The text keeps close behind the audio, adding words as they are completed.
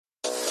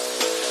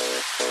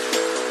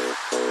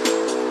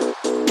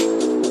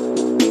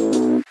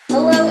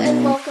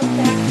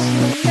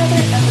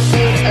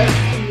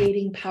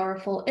Creating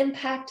Powerful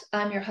Impact.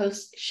 I'm your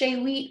host,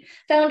 Shay Wheat,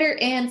 founder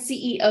and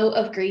CEO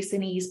of Grace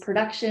and Ease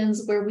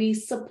Productions, where we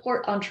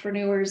support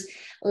entrepreneurs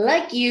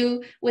like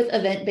you with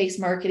event-based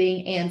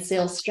marketing and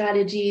sales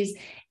strategies,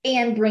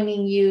 and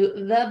bringing you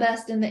the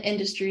best in the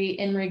industry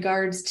in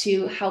regards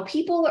to how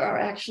people are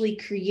actually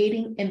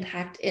creating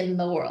impact in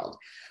the world.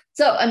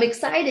 So I'm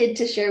excited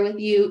to share with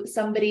you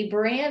somebody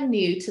brand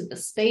new to the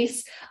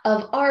space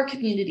of our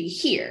community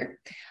here.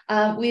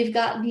 We've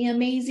got the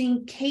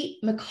amazing Kate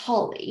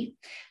McCauley,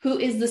 who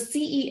is the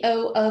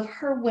CEO of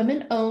her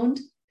women-owned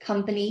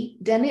company,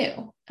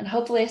 DANU. And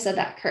hopefully I said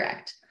that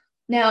correct.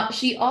 Now,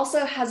 she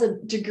also has a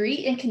degree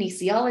in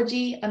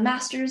kinesiology, a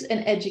master's in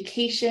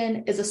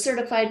education, is a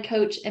certified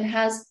coach, and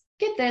has,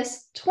 get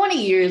this,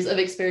 20 years of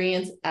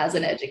experience as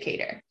an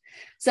educator.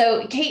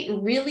 So Kate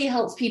really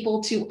helps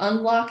people to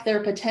unlock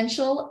their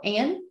potential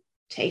and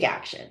take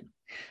action.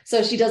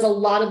 So she does a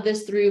lot of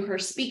this through her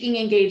speaking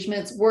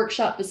engagements,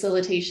 workshop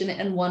facilitation,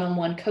 and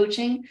one-on-one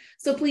coaching.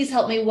 So please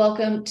help me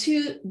welcome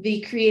to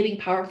the Creating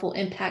Powerful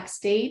Impact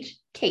stage,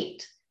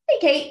 Kate. Hey,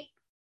 Kate.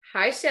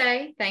 Hi,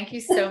 Shay. Thank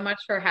you so much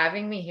for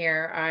having me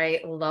here.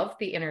 I love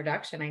the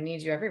introduction. I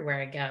need you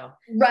everywhere I go.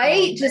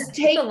 Right? Just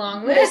take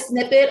a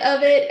snippet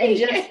of it and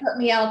just put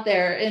me out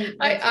there. And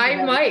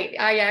I might.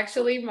 I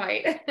actually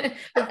might.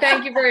 But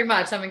thank you very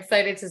much. I'm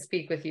excited to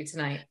speak with you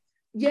tonight.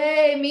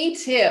 Yay, me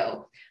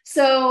too.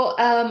 So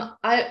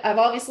I've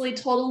obviously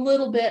told a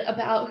little bit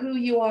about who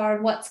you are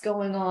and what's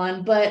going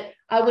on, but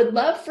I would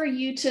love for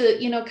you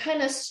to,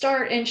 kind of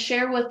start and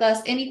share with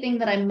us anything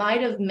that I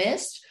might have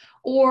missed,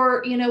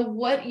 or,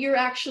 what you're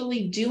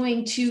actually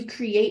doing to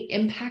create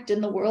impact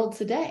in the world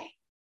today.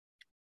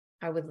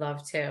 I would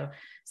love to.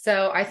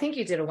 So I think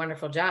you did a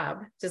wonderful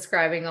job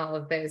describing all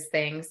of those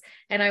things.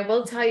 And I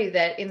will tell you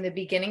that in the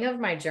beginning of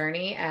my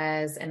journey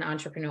as an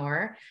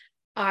entrepreneur,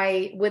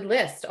 I would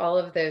list all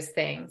of those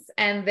things.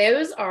 And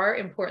those are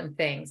important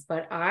things,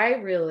 but I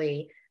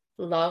really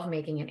love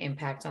making an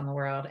impact on the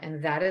world.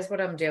 And that is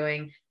what I'm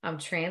doing. I'm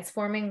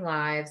transforming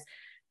lives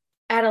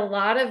at a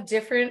lot of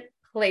different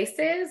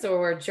places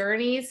or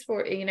journeys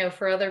for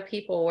other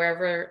people.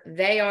 Wherever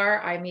they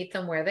are, I meet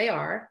them where they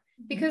are,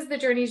 because the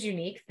journey is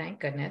unique, thank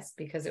goodness,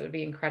 because it would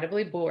be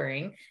incredibly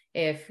boring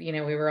if, we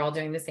were all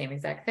doing the same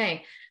exact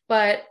thing.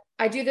 But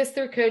I do this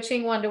through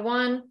coaching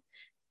one-to-one.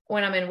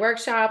 When I'm in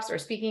workshops or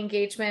speaking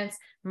engagements,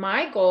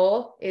 my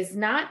goal is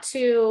not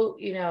to,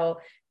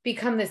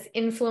 become this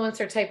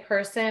influencer type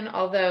person.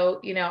 Although,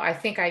 I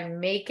think I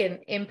make an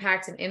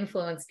impact and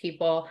influence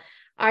people.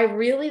 I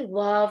really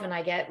love, and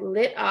I get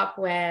lit up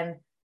when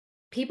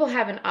people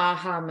have an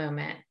aha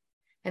moment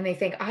and they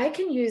think, I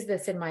can use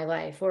this in my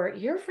life, or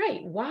you're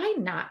right, why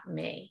not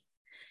me?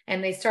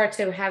 And they start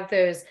to have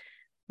those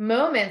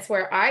moments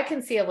where I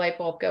can see a light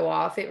bulb go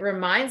off. It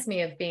reminds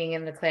me of being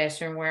in the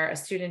classroom where a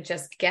student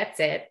just gets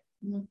it.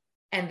 Mm-hmm.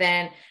 And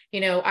then,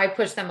 I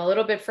push them a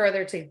little bit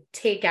further to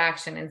take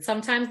action. And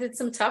sometimes it's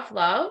some tough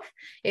love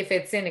if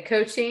it's in a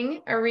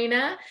coaching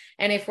arena.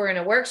 And if we're in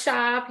a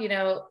workshop,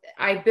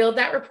 I build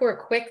that rapport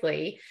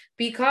quickly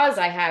because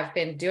I have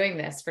been doing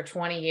this for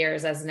 20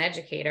 years as an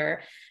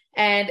educator.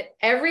 And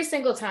every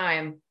single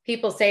time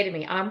people say to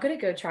me, I'm going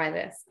to go try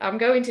this. I'm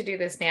going to do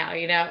this now,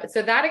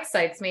 so that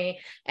excites me.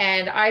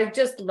 And I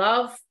just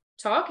love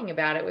talking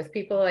about it with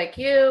people like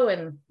you.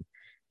 And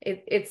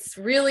it's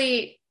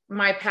really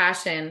my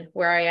passion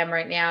where I am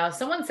right now.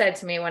 Someone said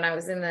to me when I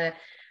was in the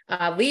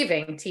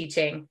leaving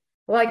teaching,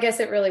 well, I guess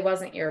it really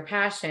wasn't your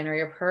passion or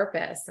your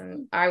purpose.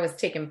 And I was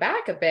taken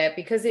back a bit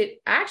because it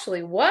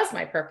actually was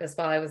my purpose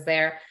while I was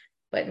there,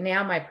 but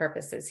now my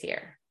purpose is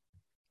here.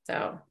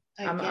 So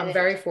I'm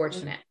very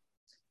fortunate.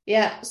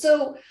 Yeah.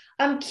 So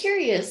I'm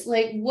curious,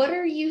 what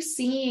are you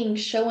seeing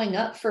showing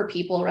up for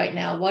people right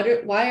now?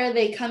 Why are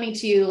they coming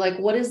to you?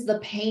 What is the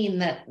pain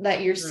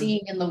that you're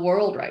seeing in the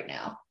world right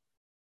now?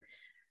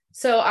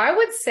 So I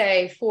would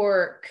say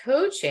for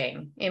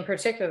coaching in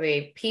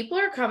particularly, people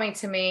are coming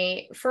to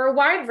me for a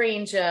wide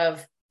range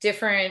of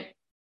different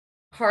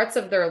parts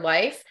of their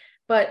life,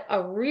 but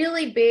a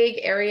really big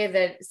area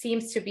that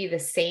seems to be the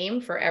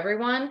same for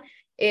everyone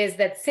is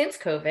that since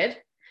COVID,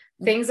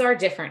 things are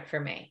different for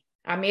me.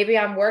 Maybe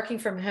I'm working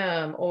from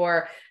home,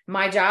 or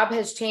my job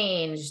has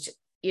changed.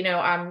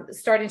 I'm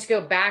starting to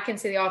go back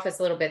into the office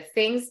a little bit.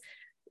 Things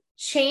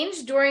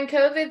changed during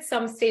COVID.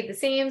 Some stayed the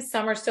same.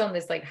 Some are still in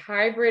this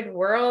hybrid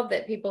world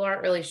that people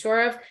aren't really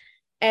sure of.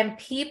 And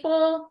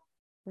people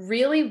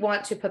really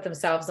want to put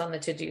themselves on the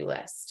to-do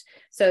list.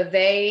 So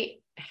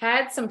they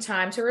had some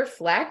time to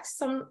reflect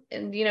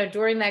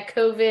during that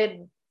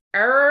COVID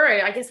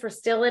era. I guess we're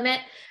still in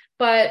it,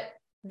 but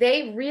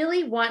they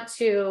really want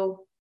to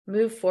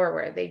move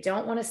forward. They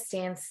don't want to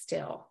stand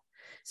still.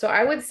 So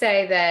I would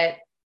say that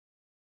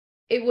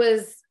it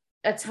was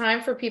a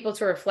time for people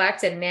to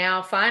reflect. And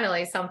now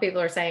finally, some people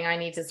are saying, I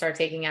need to start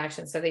taking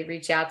action. So they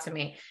reach out to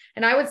me.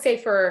 And I would say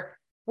for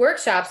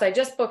workshops, I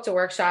just booked a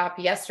workshop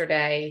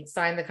yesterday,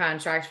 signed the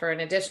contract for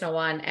an additional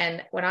one.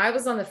 And when I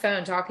was on the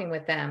phone talking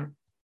with them,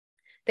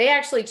 they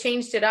actually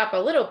changed it up a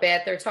little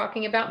bit. They're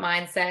talking about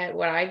mindset,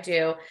 what I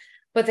do.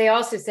 But they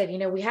also said,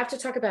 we have to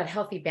talk about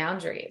healthy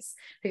boundaries,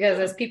 because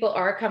as people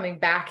are coming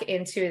back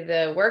into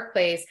the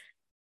workplace,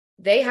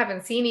 they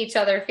haven't seen each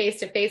other face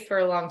to face for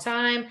a long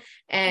time.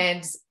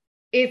 And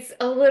it's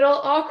a little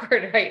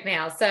awkward right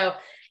now. So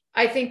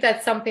I think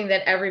that's something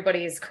that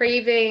everybody is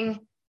craving.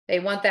 They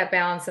want that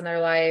balance in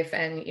their life.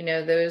 And,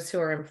 those who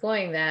are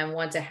employing them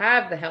want to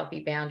have the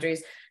healthy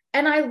boundaries.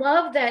 And I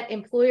love that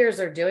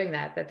employers are doing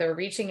that they're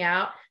reaching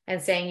out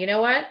and saying, you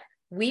know what?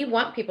 We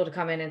want people to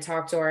come in and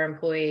talk to our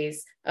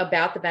employees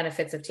about the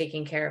benefits of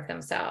taking care of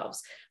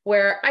themselves,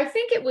 where I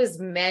think it was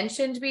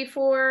mentioned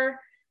before,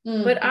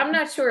 but I'm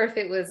not sure if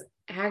it was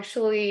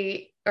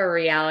actually a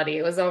reality.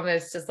 It was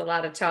almost just a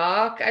lot of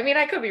talk. I mean,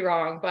 I could be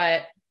wrong,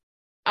 but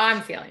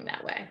I'm feeling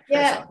that way.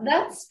 Yeah,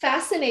 that's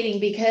fascinating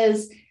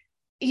because,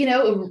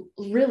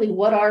 really,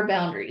 what are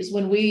boundaries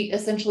when we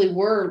essentially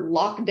were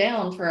locked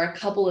down for a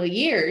couple of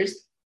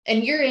years?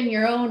 And you're in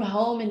your own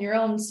home, in your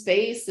own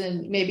space,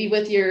 and maybe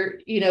with your,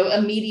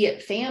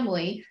 immediate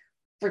family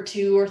for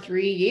 2 or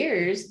 3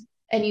 years,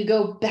 and you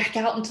go back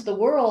out into the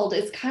world.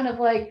 It's kind of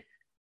like,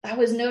 I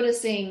was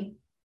noticing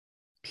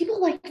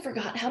people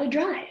forgot how to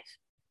drive,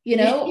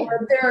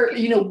 or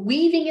they're,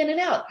 weaving in and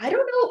out. I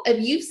don't know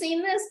if you've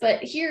seen this,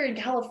 but here in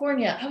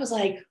California, I was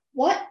like,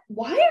 why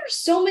are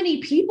so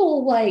many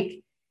people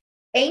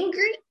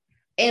angry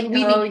and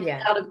weaving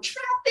out of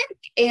traffic,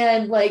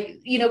 and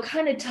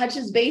kind of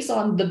touches base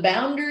on the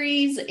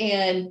boundaries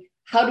and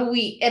how do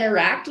we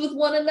interact with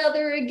one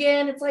another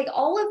again. It's like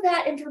all of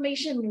that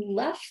information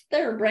left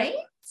their brains.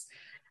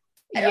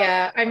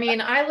 I mean,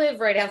 I live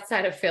right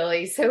outside of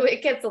Philly, so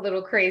it gets a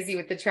little crazy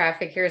with the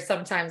traffic here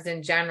sometimes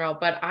in general,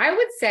 but I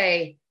would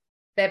say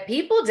that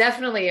people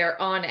definitely are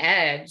on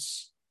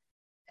edge,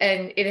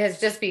 and it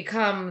has just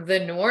become the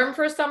norm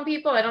for some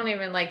people. I don't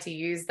even like to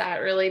use that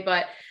really,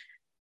 but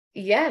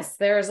yes,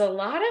 there's a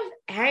lot of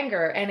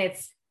anger, and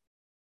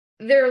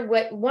they're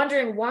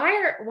wondering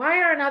why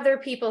aren't other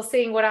people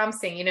seeing what I'm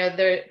seeing?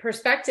 Their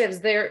perspectives,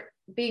 they're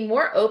being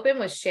more open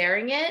with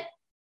sharing it.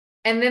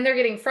 And then they're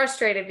getting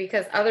frustrated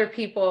because other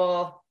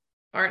people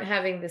aren't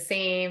having the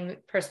same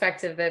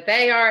perspective that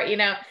they are,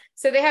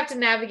 so they have to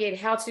navigate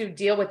how to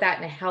deal with that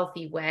in a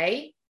healthy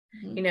way.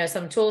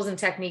 Some tools and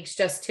techniques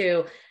just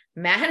to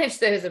manage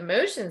those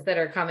emotions that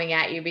are coming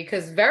at you,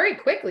 because very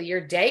quickly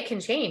your day can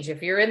change.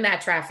 If you're in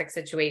that traffic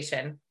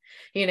situation,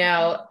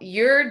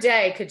 your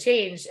day could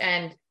change.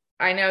 And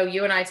I know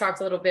you and I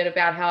talked a little bit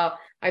about how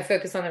I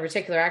focus on the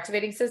reticular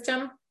activating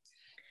system.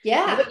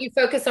 Yeah. What you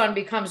focus on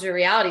becomes your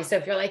reality. So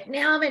if you're like,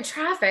 now I'm in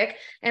traffic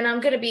and I'm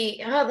going to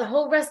be, the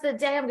whole rest of the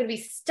day, I'm going to be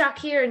stuck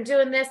here and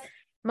doing this.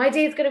 My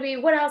day is going to be,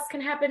 what else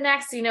can happen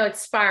next? It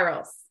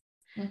spirals.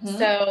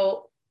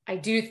 So I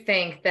do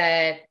think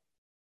that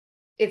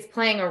it's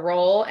playing a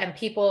role, and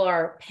people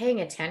are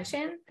paying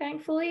attention,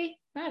 thankfully.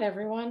 Not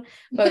everyone,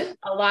 but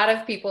a lot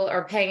of people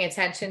are paying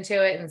attention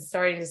to it and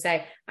starting to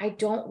say, I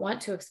don't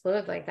want to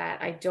explode like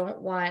that. I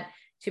don't want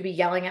to be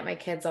yelling at my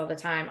kids all the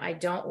time. I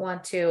don't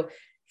want to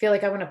feel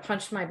like I want to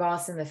punch my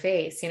boss in the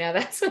face.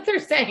 That's what they're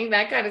saying,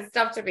 that kind of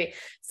stuff to me.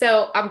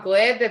 So I'm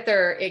glad that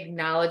they're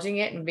acknowledging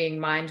it and being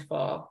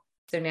mindful.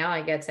 So now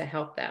I get to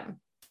help them.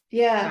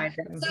 Yeah.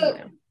 So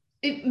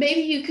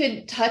maybe you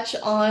could touch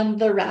on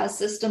the RAS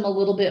system a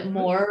little bit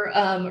more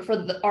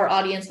for our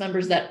audience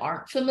members that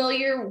aren't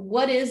familiar.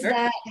 What is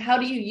that? How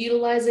do you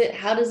utilize it?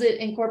 How does it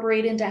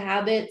incorporate into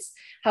habits?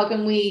 How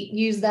can we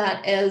use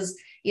that as,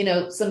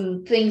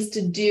 some things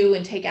to do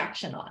and take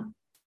action on?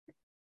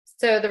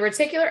 So the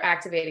reticular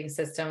activating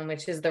system,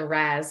 which is the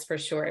RAS for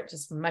short,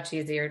 just much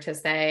easier to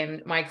say,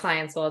 and my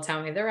clients will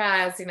tell me the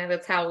RAS,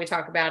 that's how we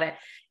talk about it,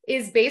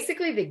 is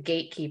basically the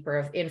gatekeeper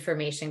of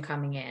information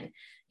coming in.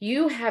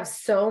 You have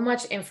so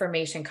much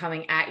information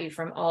coming at you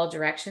from all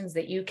directions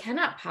that you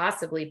cannot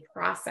possibly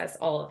process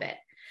all of it.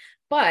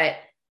 But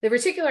the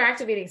reticular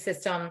activating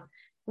system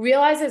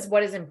realizes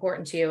what is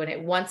important to you, and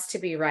it wants to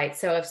be right.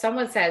 So if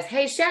someone says,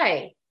 hey,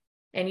 Shay,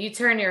 and you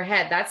turn your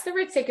head, that's the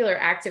reticular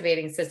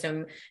activating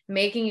system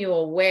making you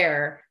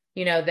aware,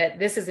 that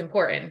this is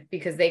important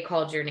because they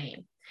called your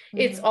name.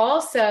 It's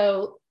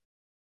also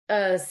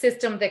a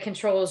system that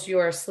controls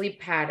your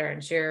sleep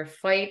patterns, your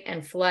fight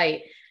and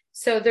flight.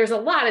 So there's a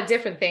lot of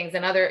different things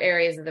in other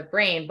areas of the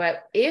brain,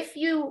 but if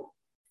you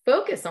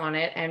focus on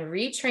it and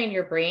retrain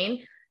your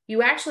brain,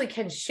 you actually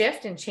can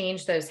shift and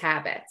change those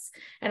habits.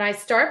 And I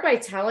start by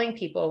telling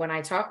people when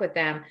I talk with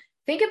them,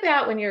 think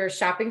about when you're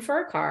shopping for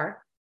a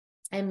car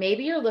and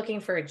maybe you're looking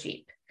for a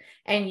Jeep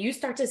and you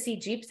start to see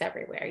Jeeps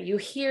everywhere. You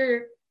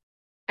hear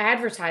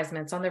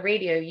advertisements on the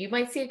radio. You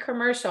might see a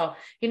commercial,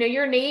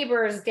 your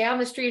neighbors down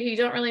the street who you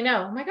don't really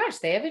know. Oh my gosh,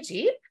 they have a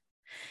Jeep.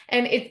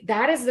 And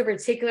that is the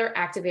reticular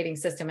activating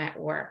system at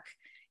work.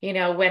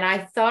 When I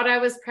thought I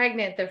was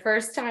pregnant the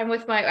first time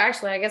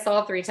I guess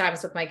all 3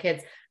 times with my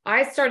kids,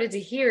 I started to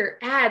hear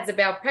ads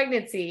about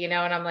pregnancy, and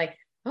I'm like,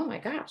 oh my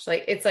gosh,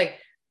 it's like,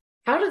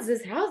 how is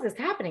this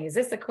happening? Is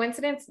this a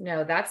coincidence?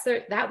 No,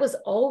 that was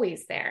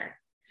always there.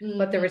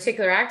 but the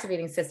reticular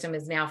activating system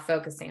is now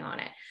focusing on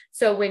it.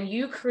 So when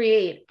you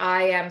create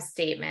I am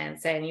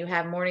statements and you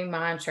have morning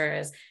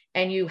mantras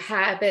and you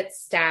habit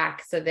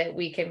stack so that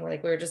we can,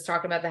 like we were just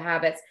talking about the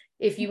habits,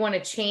 if you want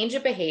to change a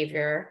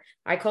behavior,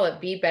 I call it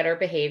be better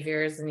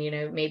behaviors. And,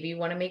 maybe you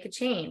want to make a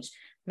change.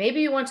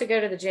 Maybe you want to go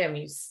to the gym,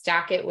 you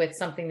stack it with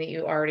something that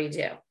you already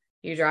do.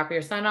 You drop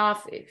your son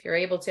off. If you're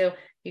able to,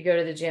 you go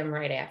to the gym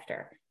right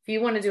after. If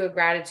you want to do a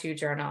gratitude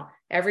journal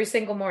every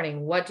single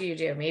morning, what do you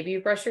do? Maybe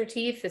you brush your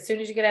teeth as soon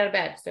as you get out of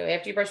bed. So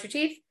after you brush your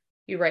teeth,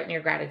 you write in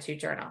your gratitude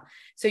journal.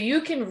 So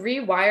you can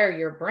rewire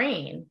your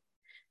brain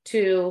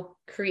to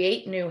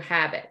create new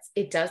habits.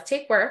 It does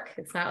take work.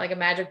 It's not like a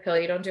magic pill.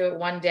 You don't do it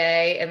one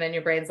day and then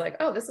your brain's like,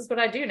 oh, this is what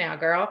I do now,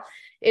 girl.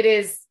 It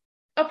is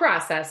a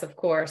process, of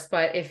course,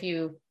 but if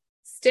you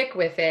stick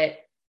with it,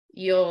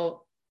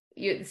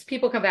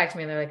 people come back to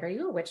me and they're like, are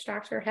you a witch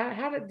doctor?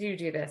 How did you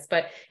do this?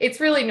 But it's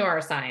really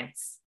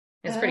neuroscience.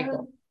 It's pretty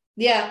cool.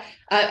 Yeah.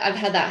 I've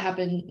had that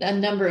happen a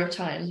number of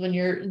times when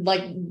you're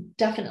like,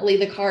 definitely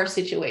the car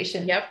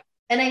situation. Yep.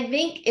 And I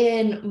think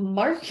in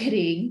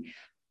marketing,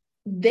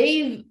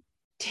 they've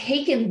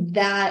taken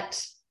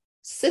that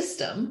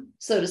system,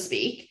 so to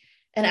speak,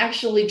 and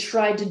actually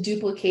tried to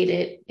duplicate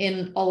it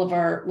in all of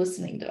our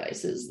listening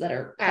devices that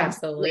are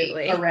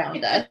absolutely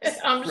around us.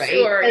 I'm right?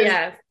 Sure,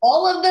 yes.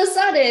 All of a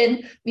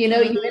sudden, you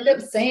end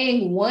up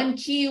saying one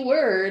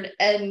keyword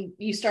and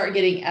you start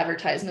getting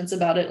advertisements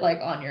about it like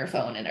on your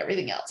phone and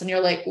everything else. And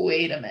you're like,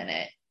 wait a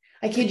minute.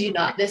 I kid you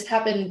not. This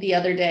happened the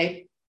other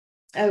day.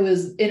 I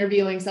was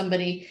interviewing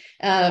somebody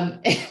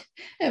and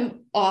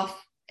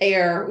off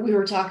air, we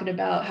were talking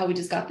about how we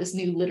just got this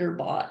new litter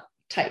bot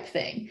type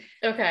thing.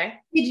 Okay.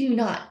 Kid you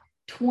not.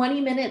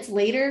 20 minutes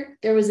later,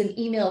 there was an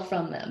email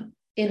from them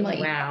in my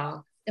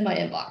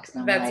inbox.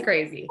 That's like,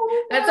 crazy.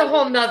 Oh, that's a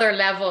whole nother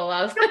level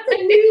of that's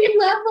a new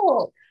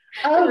level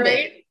of right?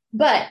 it.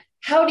 But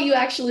how do you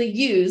actually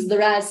use the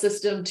RAS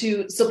system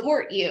to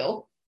support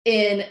you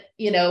in,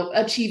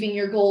 achieving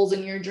your goals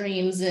and your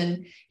dreams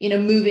and,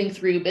 moving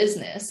through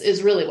business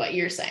is really what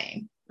you're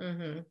saying.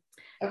 Mm-hmm.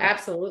 Okay.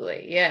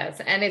 Absolutely. Yes.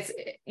 And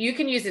you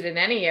can use it in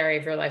any area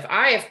of your life.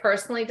 I have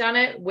personally done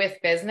it with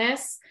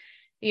business.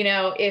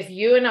 If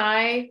you and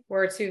I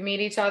were to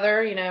meet each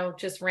other,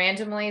 just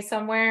randomly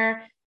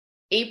somewhere,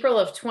 April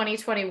of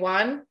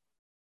 2021,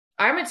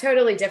 I'm a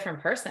totally different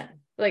person,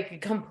 like a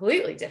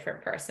completely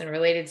different person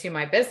related to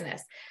my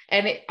business.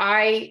 And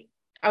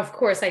of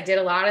course, I did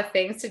a lot of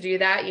things to do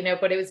that,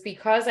 but it was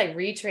because I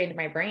retrained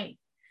my brain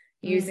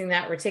using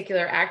that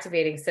reticular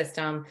activating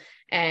system.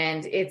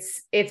 And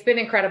it's been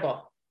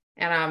incredible.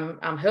 And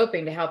I'm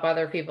hoping to help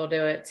other people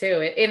do it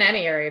too, in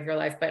any area of your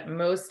life, but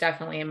most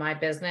definitely in my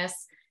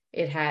business.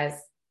 It has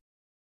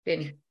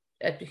been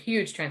a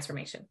huge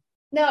transformation.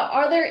 Now,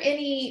 are there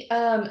any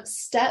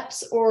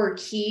steps or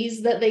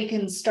keys that they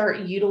can start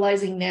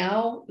utilizing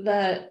now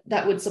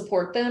that would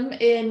support them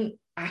in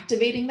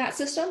activating that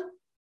system?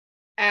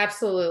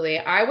 Absolutely.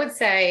 I would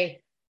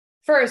say,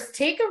 first,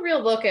 take a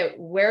real look at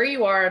where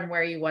you are and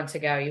where you want to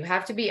go. You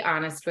have to be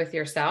honest with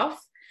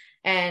yourself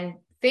and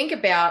think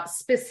about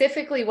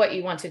specifically what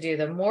you want to do.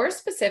 The more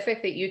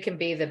specific that you can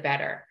be, the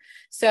better.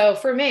 So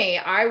for me,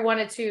 I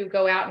wanted to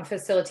go out and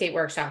facilitate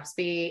workshops,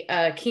 be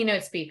a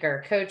keynote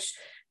speaker, coach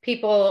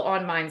people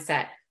on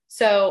mindset.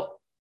 So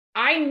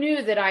I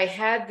knew that I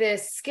had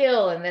this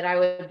skill and that I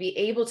would be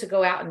able to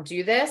go out and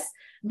do this,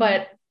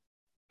 but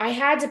I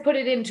had to put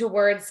it into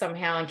words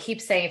somehow and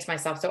keep saying it to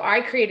myself. So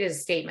I created a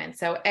statement.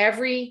 So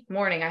every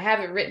morning I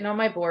have it written on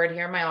my board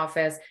here in my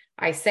office.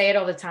 I say it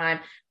all the time,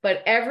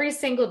 but every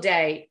single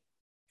day,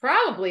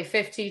 probably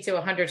 50 to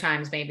 100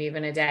 times, maybe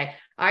even a day,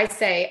 I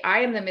say, I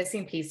am the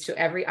missing piece to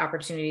every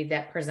opportunity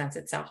that presents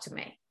itself to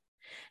me.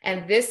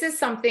 And this is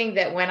something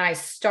that when I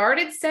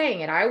started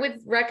saying it, I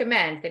would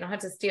recommend, they don't have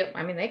to steal.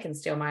 I mean, they can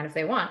steal mine if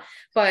they want,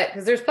 but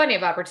because there's plenty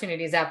of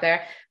opportunities out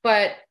there,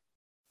 but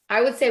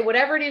I would say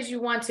whatever it is you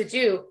want to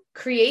do,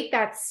 create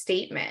that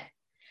statement.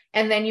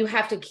 And then you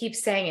have to keep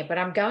saying it. But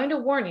I'm going to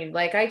warn you,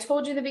 like I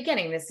told you in the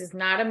beginning, this is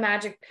not a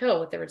magic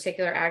pill with the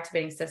reticular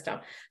activating system.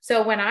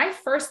 So when I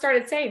first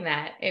started saying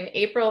that in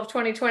April of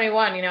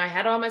 2021, I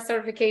had all my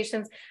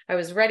certifications, I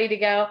was ready to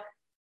go,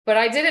 but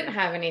I didn't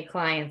have any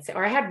clients,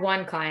 or I had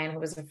one client who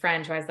was a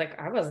friend who I was like,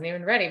 I wasn't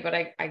even ready, but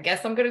I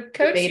guess I'm going to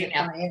coach you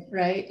now. Client,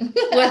 right?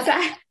 What's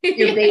that?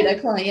 Your beta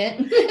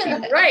client.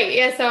 Right.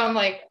 Yeah. So I'm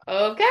like,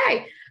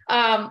 okay.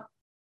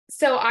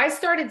 So I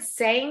started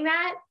saying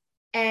that,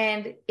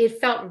 and it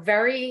felt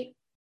very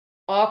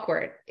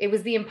awkward. It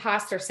was the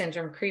imposter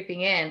syndrome creeping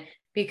in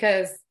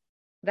because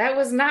that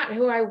was not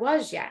who I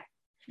was yet.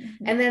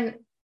 Mm-hmm. And then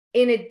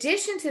in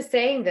addition to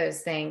saying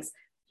those things,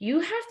 you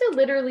have to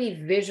literally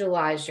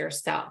visualize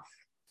yourself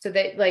so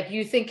that like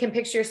you can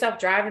picture yourself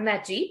driving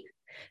that Jeep.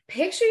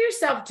 Picture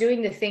yourself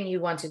doing the thing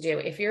you want to do.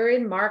 If you're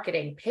in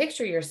marketing,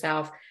 picture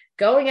yourself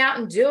going out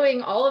and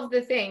doing all of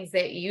the things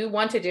that you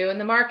want to do in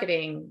the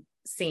marketing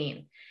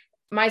scene.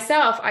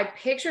 Myself, I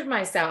pictured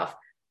myself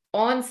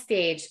on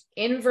stage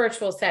in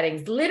virtual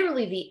settings,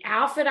 literally the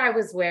outfit I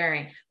was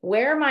wearing,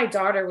 where my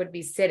daughter would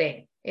be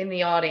sitting in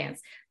the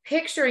audience,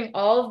 picturing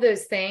all of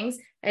those things,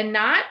 and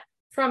not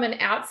from an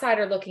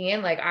outsider looking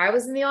in, like I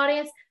was in the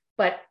audience,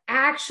 but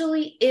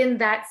actually in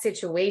that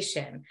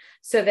situation,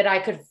 so that I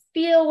could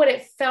feel what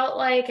it felt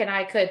like. And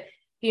I could,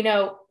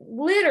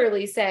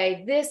 literally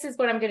say, this is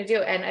what I'm going to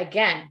do. And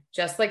again,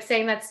 just like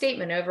saying that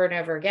statement over and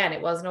over again,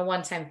 it wasn't a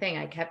one-time thing.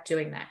 I kept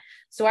doing that.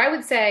 So I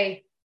would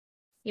say,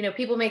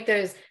 people make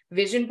those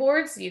vision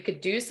boards. You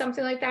could do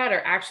something like that,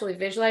 or actually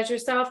visualize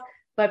yourself,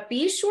 but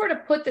be sure to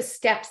put the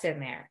steps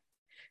in there,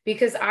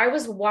 because I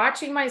was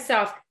watching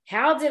myself.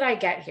 How did I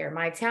get here?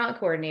 My talent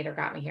coordinator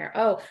got me here.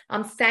 Oh,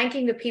 I'm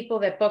thanking the people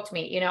that booked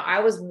me. I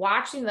was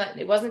watching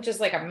it wasn't just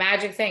like a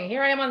magic thing.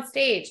 Here I am on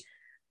stage.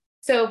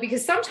 So,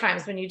 because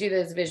sometimes when you do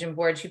those vision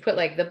boards, you put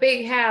like the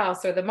big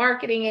house or the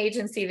marketing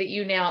agency that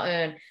you now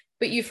own,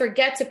 but you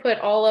forget to put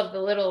all of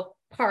the little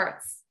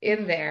parts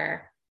in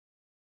there.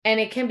 And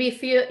it can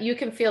you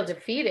can feel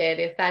defeated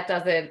if that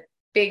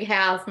big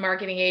house,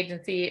 marketing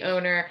agency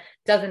owner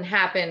doesn't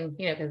happen,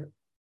 because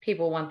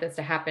people want this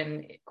to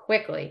happen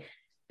quickly.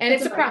 And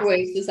it's a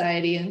microwave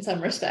society in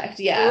some respect.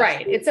 Yeah.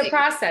 Right. It's a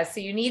process. So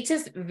you need to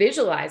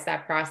visualize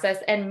that process.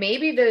 And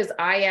maybe those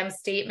I am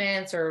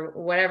statements or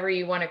whatever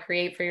you want to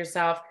create for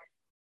yourself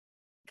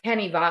can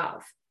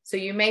evolve. So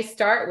you may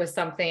start with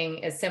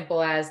something as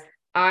simple as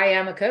I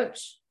am a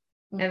coach.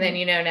 Mm-hmm. And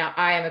then, now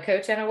I am a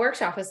coach and a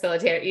workshop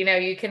facilitator.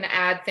 You can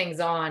add things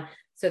on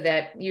so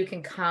that you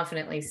can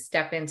confidently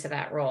step into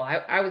that role.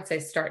 I would say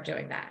start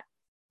doing that.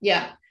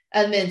 Yeah.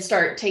 And then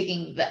start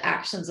taking the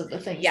actions of the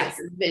things that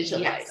you're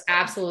visualizing. Yes,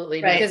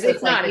 absolutely. Right? Because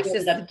it's not, it's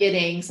just up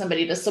getting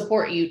somebody to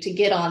support you to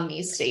get on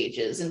these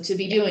stages and to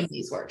be doing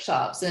these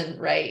workshops. And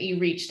you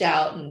reached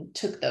out and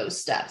took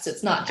those steps.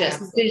 It's not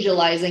just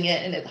visualizing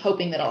it and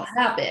hoping that it'll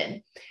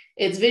happen.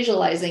 It's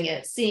visualizing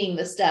it, seeing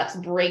the steps,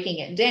 breaking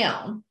it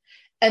down,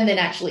 and then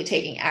actually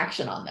taking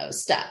action on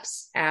those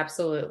steps.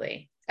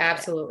 Absolutely.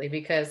 Absolutely.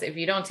 Because if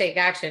you don't take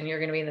action, you're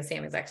going to be in the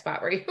same exact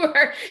spot where you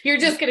are. You're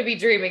just going to be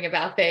dreaming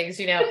about things,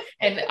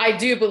 and I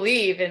do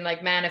believe in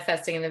like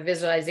manifesting and the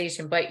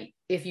visualization, but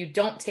if you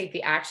don't take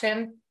the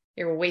action,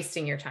 you're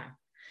wasting your time.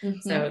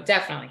 Mm-hmm. So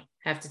definitely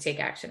have to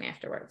take action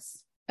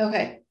afterwards.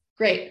 Okay,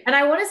 great. And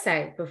I want to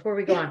say before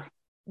we go on,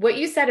 what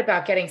you said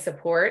about getting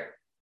support,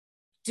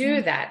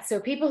 do that. So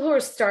people who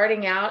are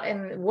starting out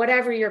and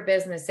whatever your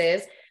business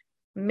is,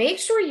 make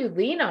sure you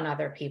lean on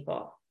other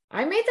people.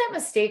 I made that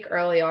mistake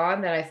early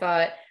on that I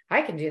thought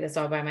I can do this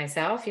all by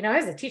myself. I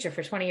was a teacher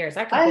for 20 years.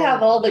 I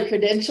have all the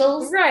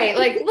credentials. Right.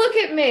 Like, look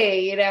at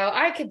me,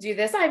 I could do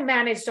this. I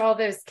managed all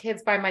those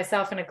kids by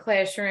myself in a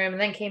classroom and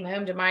then came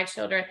home to my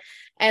children.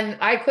 And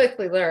I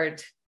quickly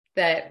learned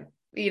that,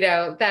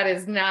 that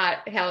is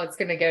not how it's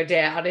going to go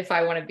down if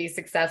I want to be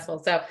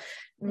successful. So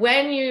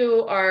when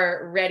you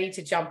are ready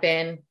to jump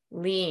in,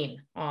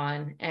 lean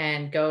on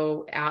and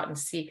go out and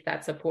seek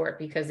that support,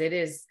 because it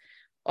is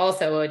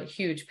also a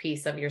huge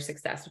piece of your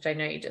success, which I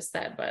know you just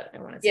said, but I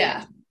want to say.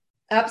 Yeah,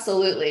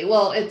 absolutely.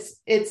 Well,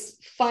 it's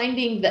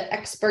finding the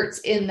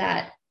experts in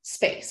that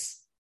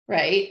space,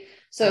 right?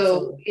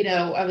 So, absolutely.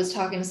 I was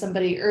talking to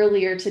somebody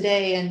earlier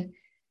today and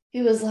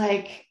he was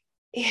like,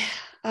 yeah,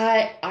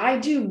 I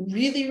do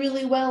really,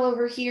 really well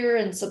over here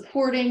and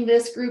supporting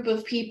this group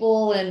of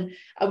people, and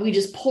we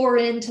just pour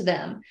into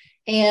them.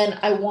 And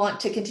I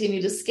want to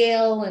continue to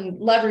scale and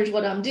leverage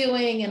what I'm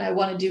doing. And I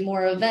want to do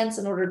more events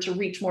in order to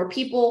reach more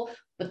people.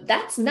 But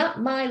that's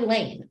not my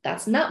lane.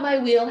 That's not my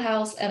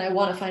wheelhouse. And I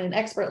want to find an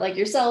expert like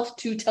yourself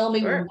to tell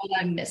me what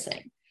I'm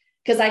missing.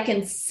 Because I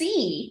can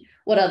see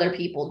what other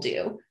people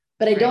do,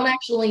 but I don't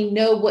actually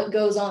know what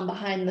goes on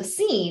behind the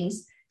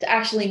scenes to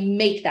actually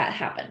make that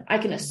happen. I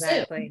can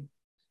assume,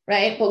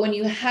 right? But when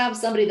you have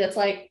somebody that's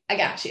like, I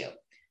got you.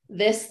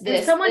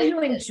 And someone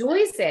who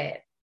enjoys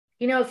it.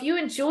 If you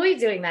enjoy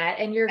doing that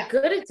and you're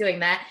good at doing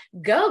that,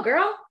 go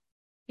girl.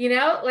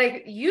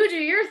 Like you do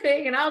your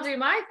thing and I'll do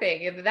my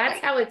thing. And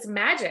that's how it's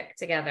magic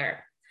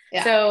together.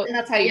 Yeah. So and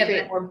that's how you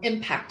create more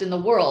impact in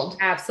the world.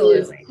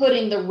 Absolutely.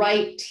 Putting the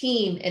right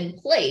team in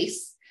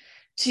place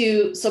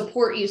to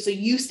support you so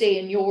you stay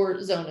in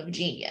your zone of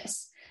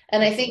genius.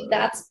 And I think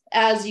that's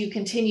as you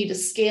continue to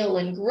scale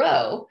and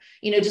grow,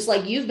 just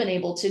like you've been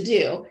able to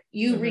do,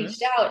 you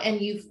reached out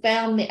and you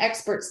found the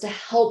experts to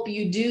help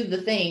you do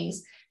the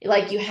things.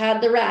 Like you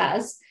had the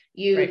RAS,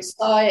 you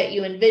saw it,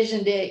 you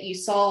envisioned it, you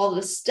saw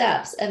the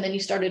steps, and then you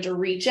started to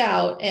reach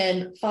out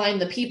and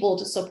find the people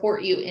to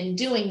support you in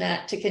doing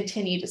that to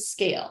continue to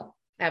scale.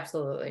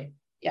 Absolutely.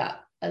 Yeah,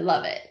 I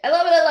love it. I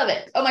love it. I love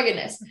it. Oh my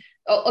goodness.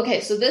 Oh,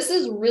 okay. So this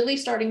is really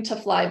starting to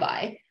fly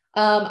by.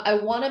 I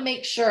want to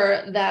make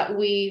sure that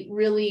we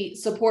really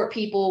support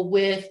people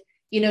with,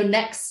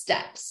 next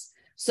steps.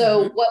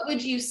 So what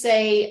would you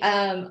say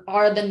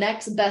are the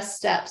next best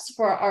steps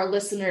for our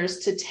listeners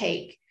to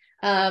take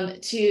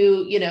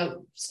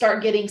to,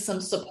 start getting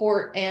some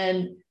support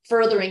and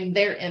furthering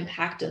their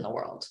impact in the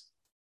world?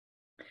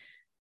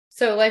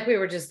 So like we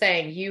were just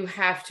saying, you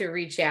have to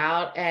reach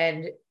out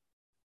and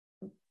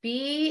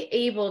be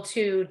able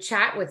to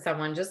chat with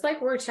someone just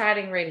like we're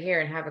chatting right here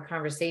and have a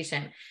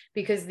conversation,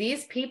 because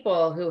these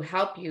people who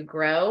help you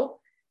grow,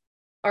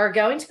 are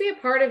going to be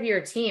a part of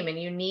your team, and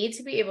you need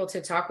to be able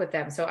to talk with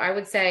them. So I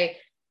would say,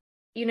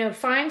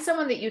 find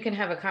someone that you can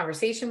have a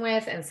conversation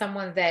with and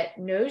someone that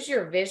knows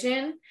your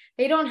vision.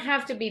 They don't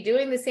have to be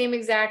doing the same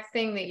exact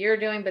thing that you're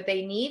doing, but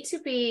they need to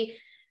be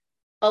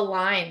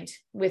aligned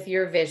with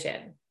your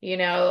vision.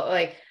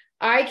 Like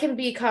I can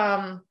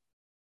become,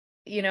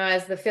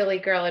 as the Philly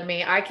girl in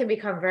me, I can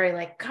become very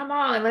like, come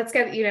on, let's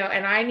get,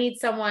 and I need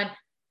someone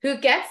who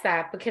gets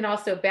that, but can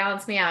also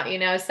balance me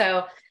out,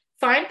 so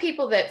find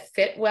people that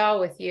fit well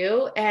with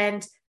you.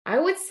 And I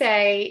would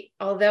say,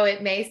 although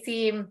it may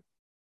seem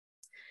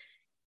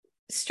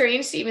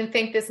strange to even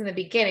think this in the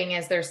beginning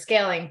as they're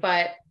scaling,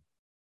 but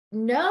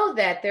know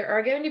that there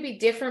are going to be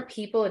different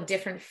people in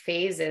different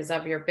phases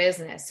of your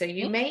business. So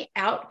you may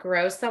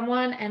outgrow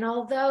someone, and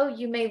although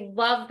you may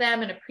love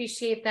them and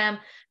appreciate them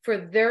for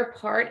their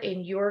part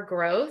in your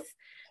growth,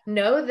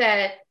 know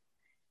that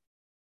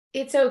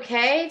it's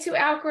okay to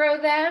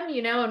outgrow them,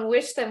 and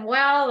wish them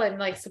well and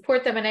like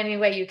support them in any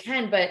way you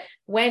can. But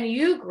when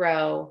you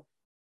grow,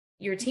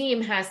 your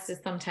team has to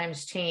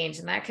sometimes change,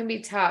 and that can be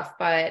tough,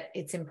 but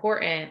it's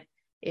important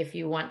if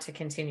you want to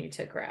continue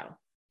to grow.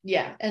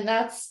 Yeah. And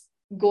that's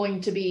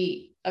going to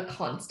be a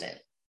constant.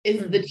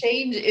 The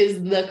change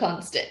is the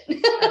constant.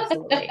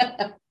 Absolutely.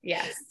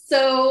 Yes.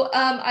 So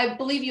I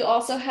believe you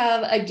also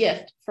have a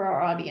gift for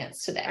our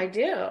audience today. I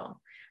do.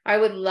 I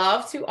would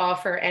love to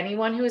offer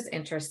anyone who is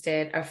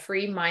interested a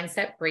free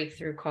mindset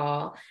breakthrough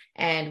call,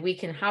 and we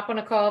can hop on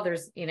a call.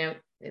 This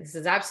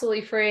is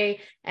absolutely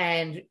free.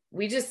 And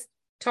we just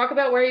talk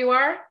about where you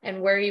are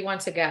and where you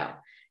want to go.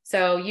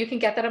 So you can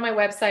get that on my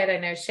website. I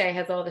know Shay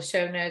has all the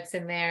show notes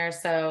in there,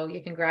 so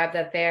you can grab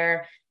that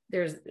there.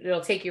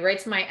 It'll take you right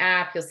to my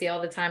app. You'll see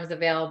all the times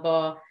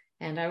available,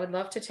 and I would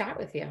love to chat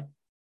with you.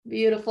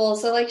 Beautiful.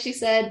 So like she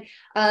said,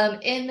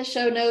 in the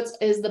show notes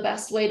is the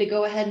best way to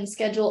go ahead and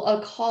schedule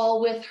a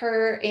call with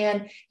her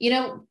and,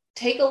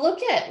 take a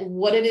look at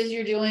what it is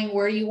you're doing,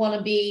 where you want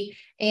to be,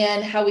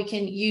 and how we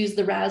can use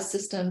the RAS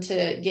system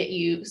to get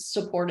you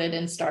supported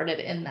and started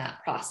in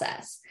that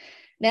process.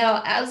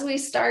 Now, as we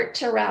start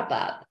to wrap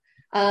up,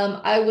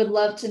 I would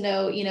love to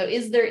know,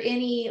 is there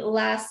any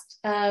last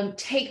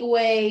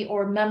takeaway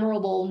or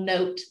memorable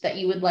note that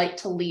you would like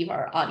to leave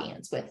our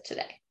audience with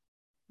today?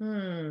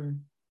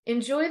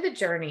 Enjoy the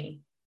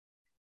journey,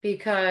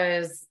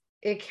 because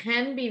it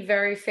can be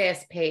very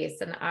fast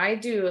paced. And I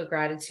do a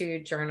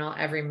gratitude journal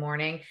every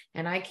morning,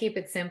 and I keep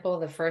it simple.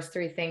 The first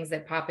 3 things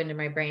that pop into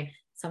my brain,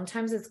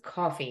 sometimes it's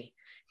coffee,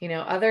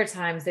 other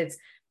times it's,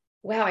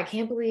 wow, I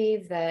can't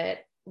believe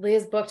that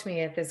Liz booked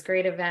me at this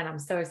great event. I'm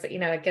so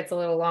excited. It gets a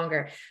little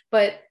longer,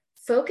 but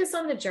focus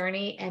on the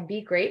journey and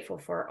be grateful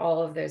for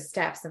all of those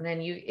steps. And then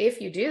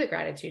if you do the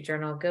gratitude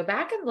journal, go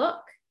back and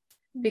look,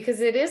 because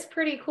it is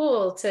pretty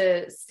cool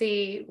to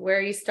see where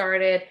you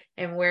started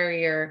and where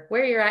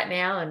you're at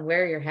now and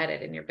where you're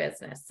headed in your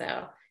business.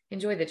 So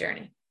enjoy the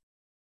journey.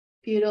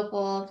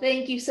 Beautiful.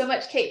 Thank you so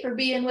much, Kate, for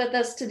being with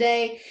us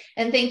today.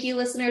 And thank you,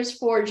 listeners,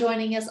 for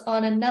joining us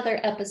on another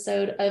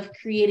episode of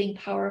Creating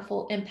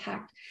Powerful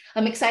Impact.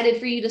 I'm excited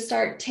for you to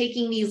start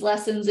taking these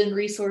lessons and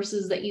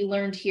resources that you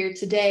learned here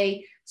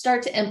today,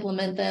 start to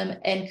implement them,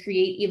 and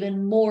create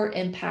even more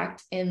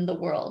impact in the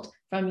world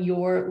from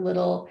your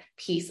little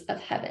piece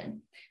of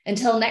heaven.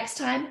 Until next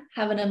time,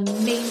 have an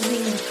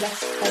amazing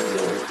rest of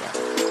your day.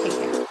 Take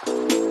care.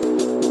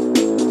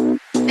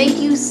 Thank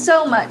you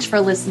so much for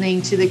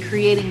listening to the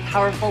Creating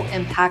Powerful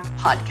Impact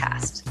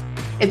podcast.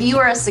 If you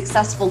are a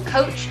successful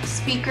coach,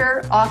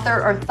 speaker,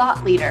 author, or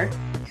thought leader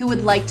who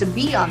would like to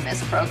be on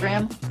this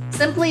program,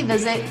 simply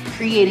visit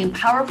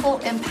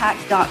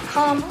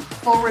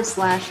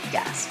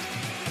creatingpowerfulimpact.com/guest.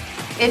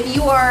 If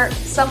you are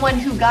someone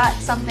who got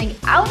something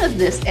out of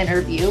this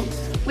interview,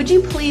 would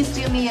you please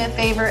do me a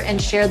favor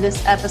and share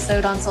this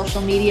episode on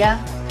social media?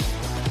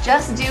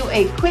 Just do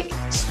a quick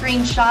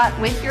screenshot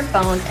with your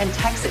phone and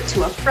text it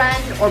to a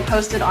friend or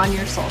post it on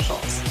your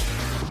socials.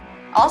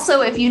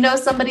 Also, if you know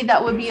somebody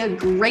that would be a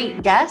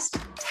great guest,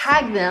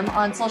 tag them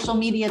on social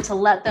media to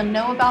let them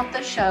know about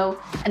the show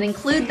and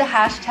include the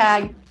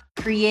hashtag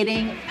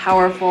Creating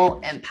Powerful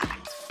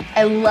Impact.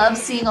 I love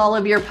seeing all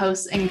of your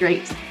posts and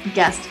great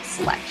guest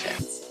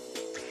selections.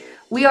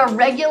 We are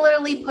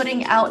regularly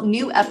putting out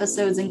new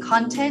episodes and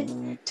content.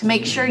 To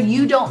make sure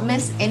you don't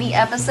miss any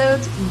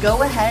episodes,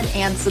 go ahead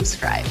and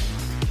subscribe.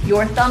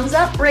 Your thumbs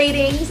up,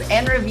 ratings,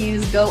 and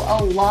reviews go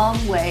a long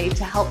way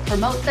to help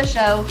promote the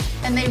show,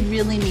 and they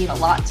really mean a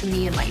lot to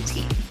me and my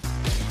team.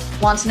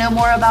 Want to know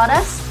more about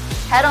us?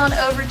 Head on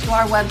over to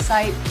our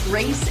website,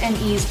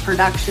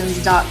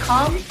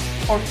 graceandeaseproductions.com,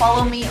 or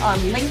follow me on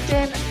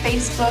LinkedIn,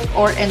 Facebook,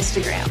 or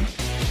Instagram.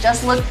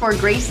 Just look for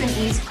Grace and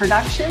Ease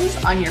Productions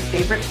on your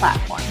favorite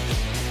platform.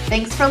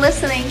 Thanks for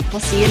listening.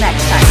 We'll see you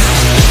next time.